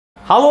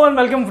Hello and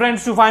welcome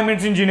friends to 5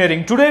 Minutes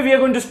Engineering. Today we are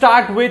going to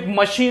start with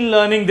machine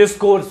learning this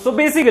course. So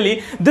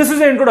basically this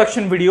is an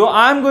introduction video.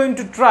 I am going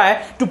to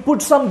try to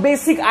put some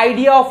basic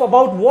idea of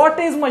about what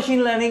is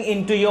machine learning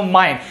into your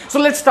mind. So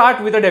let's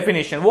start with a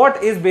definition.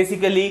 What is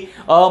basically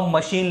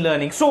machine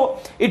learning? So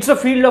it's a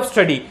field of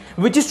study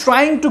which is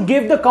trying to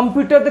give the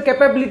computer the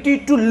capability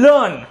to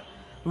learn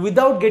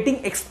without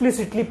getting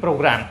explicitly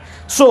programmed.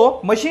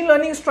 So machine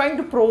learning is trying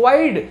to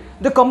provide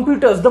the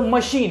computers, the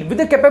machine, with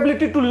the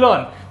capability to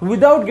learn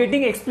without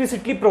getting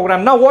explicitly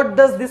programmed. Now what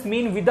does this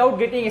mean, without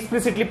getting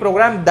explicitly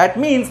programmed? That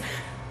means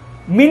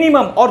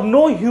minimum or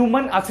no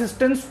human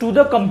assistance to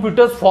the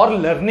computers for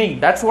learning.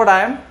 That's what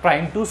I am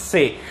trying to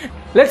say.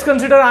 Let's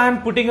consider I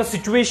am putting a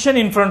situation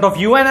in front of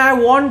you and I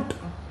want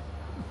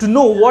to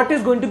know what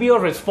is going to be your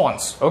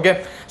response.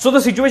 Okay, so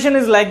the situation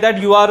is like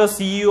that. You are a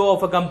CEO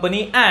of a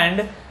company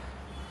and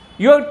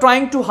you are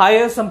trying to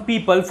hire some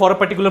people for a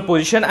particular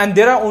position, and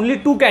there are only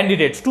two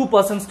candidates, two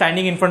persons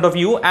standing in front of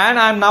you, and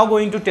I am now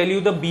going to tell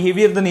you the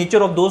behavior, the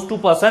nature of those two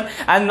persons,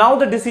 and now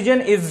the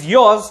decision is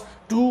yours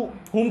to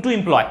whom to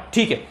employ.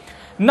 Okay.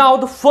 Now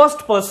the first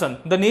person,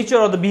 the nature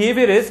or the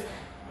behavior is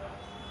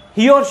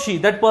he or she,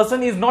 that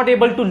person is not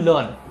able to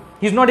learn.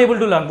 He's not able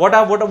to learn. What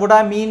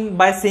I mean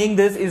by saying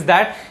this is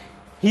that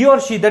he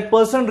or she, that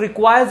person,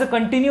 requires a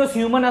continuous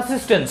human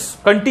assistance.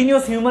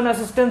 Continuous human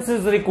assistance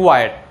is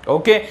required.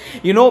 Okay,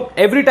 you know,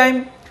 every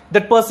time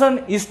that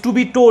person is to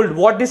be told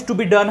what is to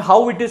be done,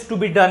 how it is to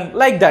be done,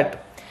 like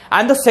that.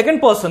 And the second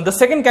person, the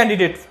second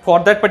candidate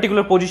for that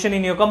particular position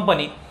in your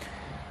company,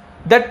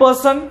 that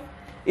person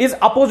is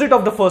opposite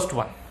of the first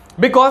one,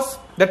 because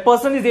that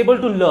person is able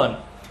to learn.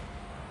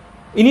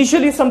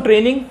 Initially some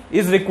training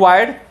is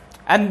required,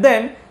 and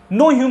then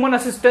no human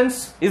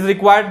assistance is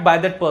required by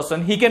that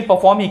person. He can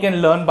perform, he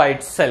can learn by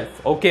itself.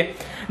 Okay,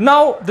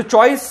 now the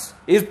choice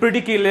is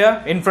pretty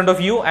clear in front of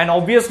you, and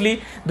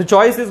obviously the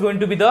choice is going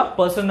to be the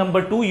person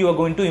number 2 you are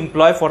going to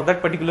employ for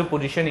that particular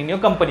position in your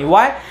company.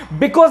 Why?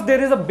 Because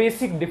there is a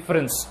basic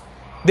difference.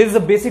 There is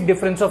a basic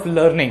difference of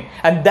learning,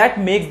 and that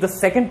makes the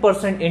second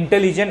person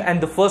intelligent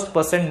and the first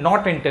person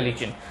not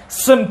intelligent.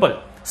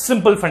 Simple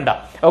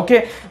funda.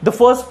 Okay, the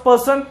first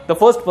person,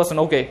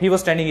 okay, he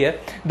was standing here.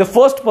 The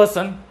first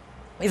person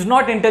is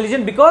not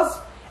intelligent because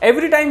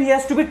every time he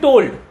has to be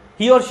told,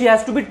 he or she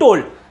has to be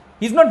told,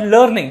 he's not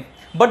learning.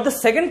 But the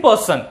second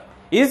person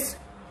is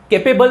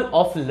capable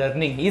of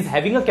learning. He is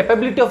having a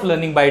capability of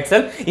learning by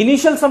itself.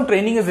 Initial some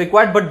training is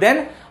required, but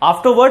then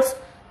afterwards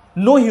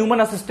no human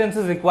assistance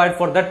is required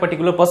for that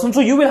particular person. So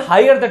you will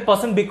hire that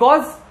person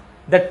because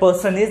that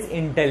person is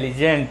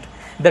intelligent.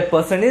 That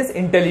person is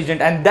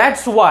intelligent, and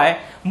that's why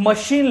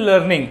machine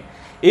learning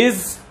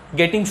is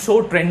getting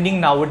so trending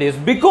nowadays,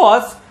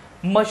 because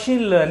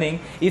machine learning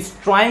is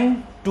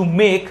trying to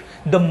make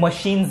the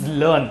machines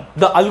learn.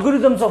 The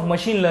algorithms of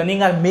machine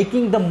learning are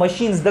making the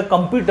machines, the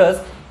computers,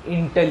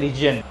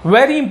 intelligent.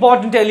 Very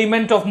important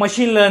element of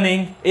machine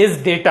learning is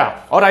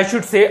data, or I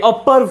should say a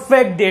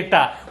perfect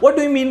data. What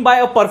do you mean by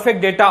a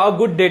perfect data, a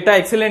good data,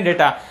 excellent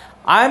data?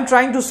 I am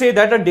trying to say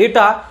that a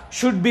data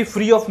should be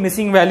free of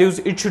missing values.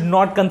 It should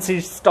not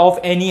consist of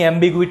any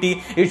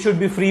ambiguity. It should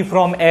be free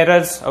from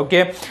errors.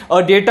 Okay,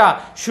 a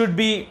data should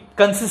be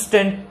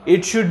consistent.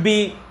 It should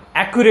be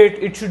accurate,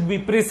 it should be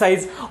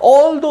precise.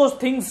 All those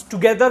things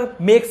together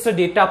makes a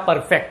data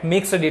perfect,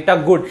 makes a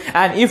data good.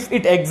 And if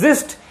it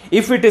exists,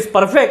 if it is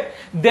perfect,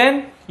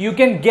 then you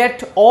can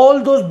get all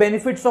those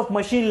benefits of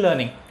machine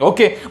learning.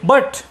 Okay,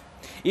 but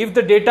if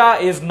the data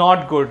is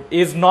not good,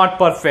 is not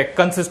perfect,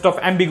 consists of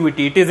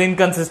ambiguity, it is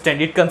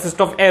inconsistent, it consists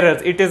of errors,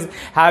 it is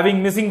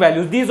having missing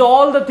values, these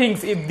all the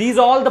things, if these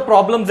all the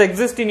problems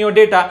exist in your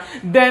data,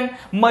 then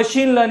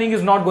machine learning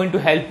is not going to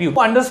help you. To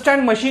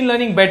understand machine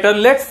learning better,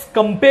 let's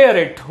compare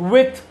it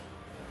with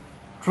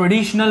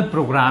traditional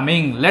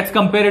programming. Let's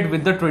compare it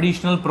with the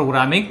traditional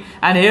programming,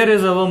 and here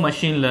is our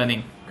machine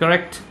learning,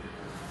 correct?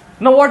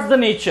 Now what's the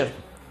nature?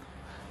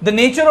 The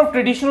nature of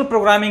traditional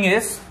programming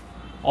is,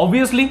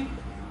 obviously,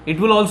 it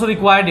will also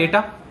require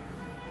data.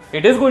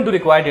 It is going to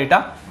require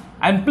data,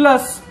 and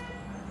plus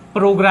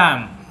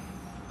program.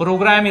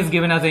 Program is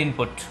given as an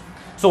input.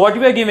 So what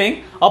we are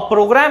giving, a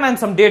program and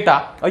some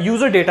data, a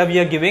user data we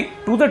are giving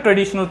to the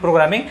traditional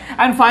programming,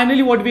 and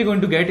finally what we are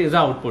going to get is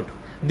output.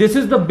 This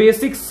is the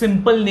basic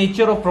simple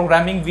nature of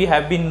programming we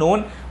have been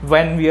known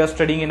when we are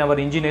studying in our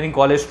engineering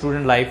college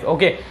student life.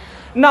 Okay,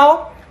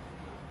 now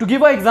to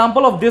give an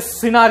example of this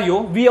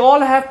scenario, we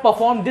all have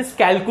performed this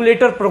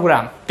calculator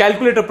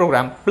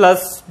program,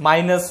 plus,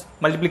 minus,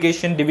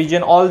 multiplication,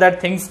 division, all that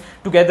things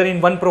together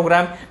in one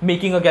program,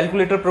 making a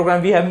calculator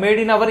program we have made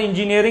in our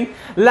engineering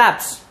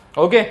labs.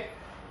 Okay,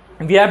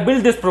 we have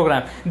built this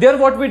program. There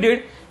what we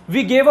did,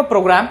 we gave a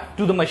program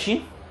to the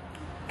machine,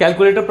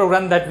 calculator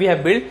program that we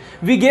have built.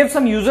 We gave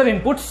some user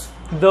inputs,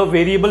 the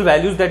variable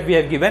values that we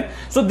have given.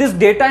 So this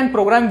data and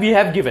program we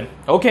have given.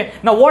 Okay,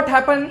 now what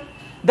happened?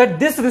 That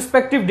this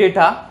respective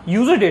data,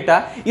 user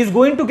data, is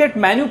going to get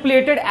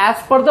manipulated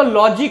as per the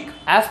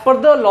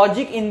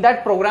logic in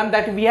that program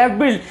that we have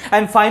built,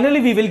 and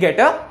finally we will get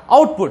a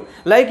output.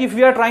 Like if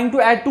we are trying to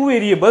add two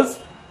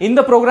variables in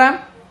the program,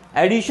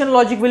 addition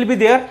logic will be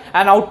there,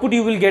 and output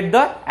you will get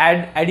the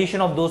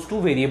addition of those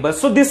two variables.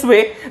 So this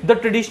way the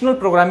traditional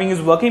programming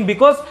is working,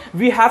 because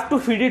we have to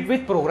feed it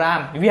with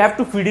program, we have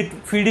to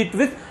feed it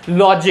with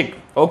logic.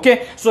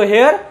 Okay, so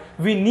here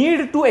we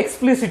need to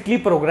explicitly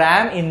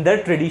program in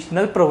the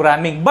traditional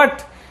programming,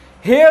 but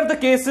here the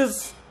case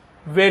is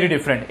very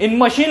different. In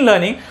machine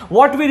learning,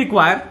 what we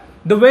require,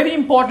 the very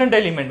important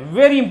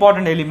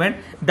element,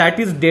 that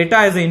is data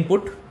as an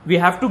input. We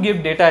have to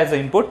give data as an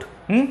input.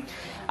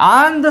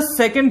 And the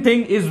second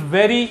thing is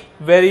very,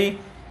 very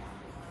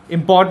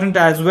important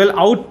as well,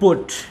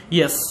 output.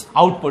 Yes,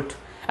 output.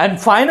 And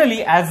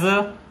finally, as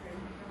a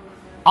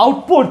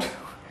output,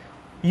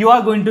 you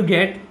are going to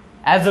get,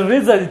 as a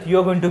result, you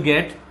are going to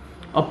get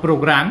a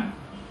program,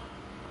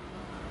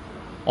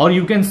 or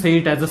you can say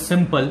it as a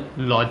simple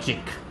logic,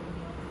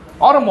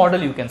 or a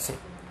model, you can say.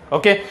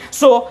 Okay,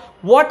 so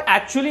what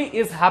actually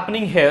is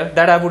happening here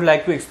that I would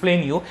like to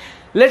explain you.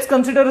 Let's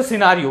consider a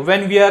scenario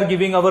when we are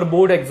giving our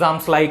board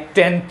exams like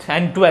 10th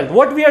and 12th.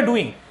 What we are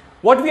doing?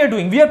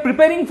 We are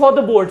preparing for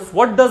the boards.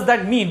 What does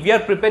that mean? We are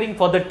preparing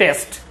for the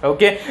test.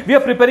 Okay, we are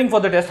preparing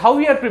for the test. How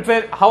we are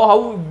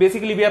how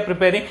basically we are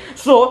preparing?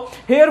 So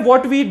here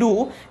what we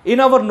do in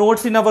our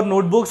notes, in our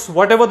notebooks,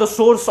 whatever the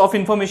source of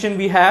information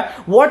we have,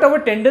 what our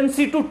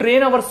tendency to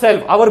train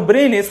ourselves, our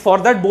brain is for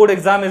that board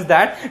exam is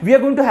that we are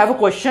going to have a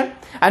question,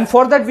 and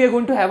for that we are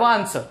going to have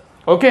an answer.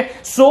 Okay,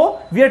 so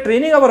we are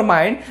training our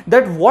mind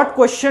that what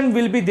question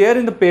will be there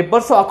in the paper,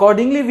 so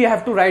accordingly we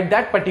have to write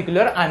that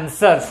particular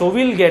answer, so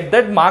we'll get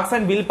that marks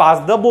and we'll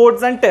pass the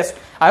boards and test,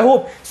 I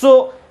hope.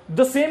 So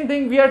the same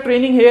thing we are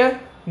training here,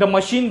 the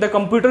machine, the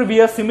computer, we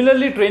are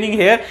similarly training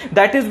here,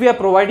 that is we are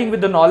providing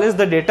with the knowledge,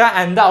 the data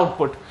and the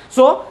output.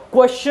 So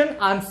question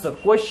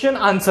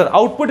answer,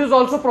 output is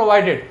also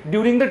provided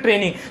during the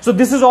training. So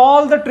this is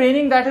all the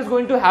training that is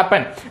going to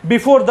happen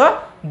before the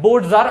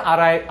boards are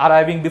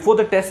arriving, before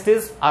the test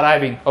is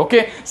arriving.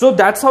 Okay, so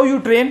that's how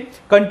you train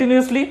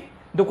continuously.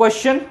 The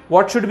question,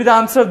 what should be the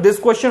answer? This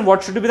question,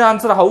 what should be the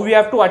answer? How we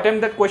have to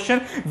attempt that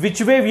question?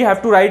 Which way we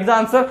have to write the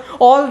answer?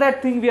 All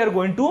that thing we are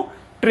going to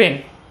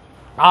train.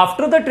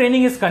 After the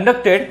training is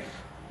conducted,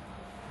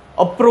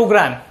 a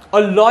program,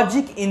 a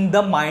logic in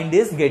the mind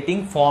is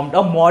getting formed,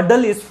 a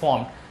model is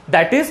formed.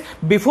 That is,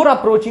 before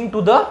approaching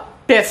to the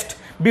test,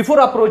 before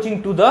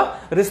approaching to the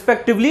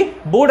respectively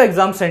board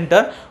exam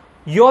center,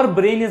 your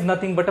brain is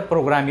nothing but a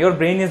program, your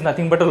brain is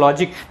nothing but a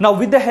logic. Now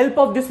with the help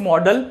of this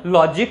model,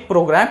 logic,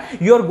 program,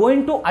 you are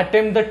going to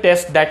attempt the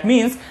test. That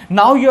means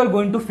now you are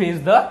going to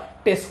face the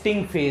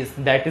testing phase,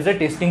 that is a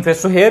testing phase.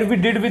 So here we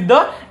did with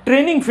the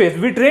training phase,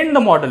 we trained the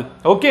model.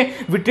 Okay,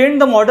 we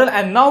trained the model,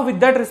 and now with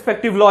that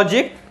respective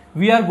logic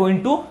we are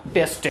going to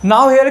test it.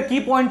 Now here a key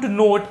point to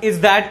note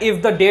is that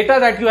if the data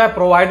that you have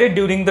provided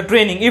during the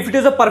training, if it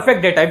is a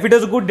perfect data, if it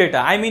is a good data,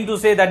 I mean to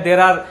say that there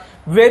are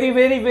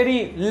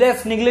very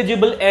less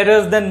negligible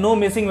errors, than no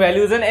missing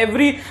values, and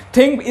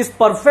everything is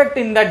perfect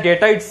in that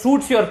data, it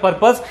suits your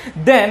purpose,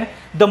 then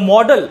the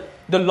model,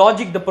 the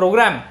logic, the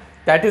program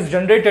that is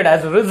generated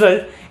as a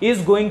result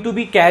is going to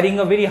be carrying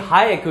a very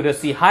high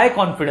accuracy, high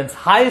confidence,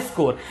 high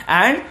score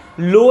and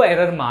low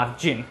error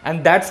margin.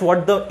 And that's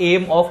what the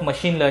aim of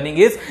machine learning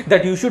is,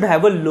 that you should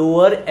have a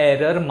lower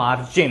error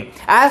margin,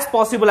 as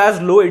possible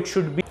as low it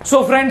should be.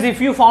 So friends,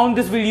 if you found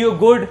this video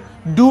good,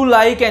 do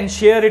like and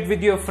share it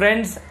with your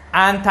friends,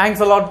 and thanks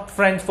a lot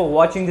friends for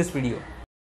watching this video.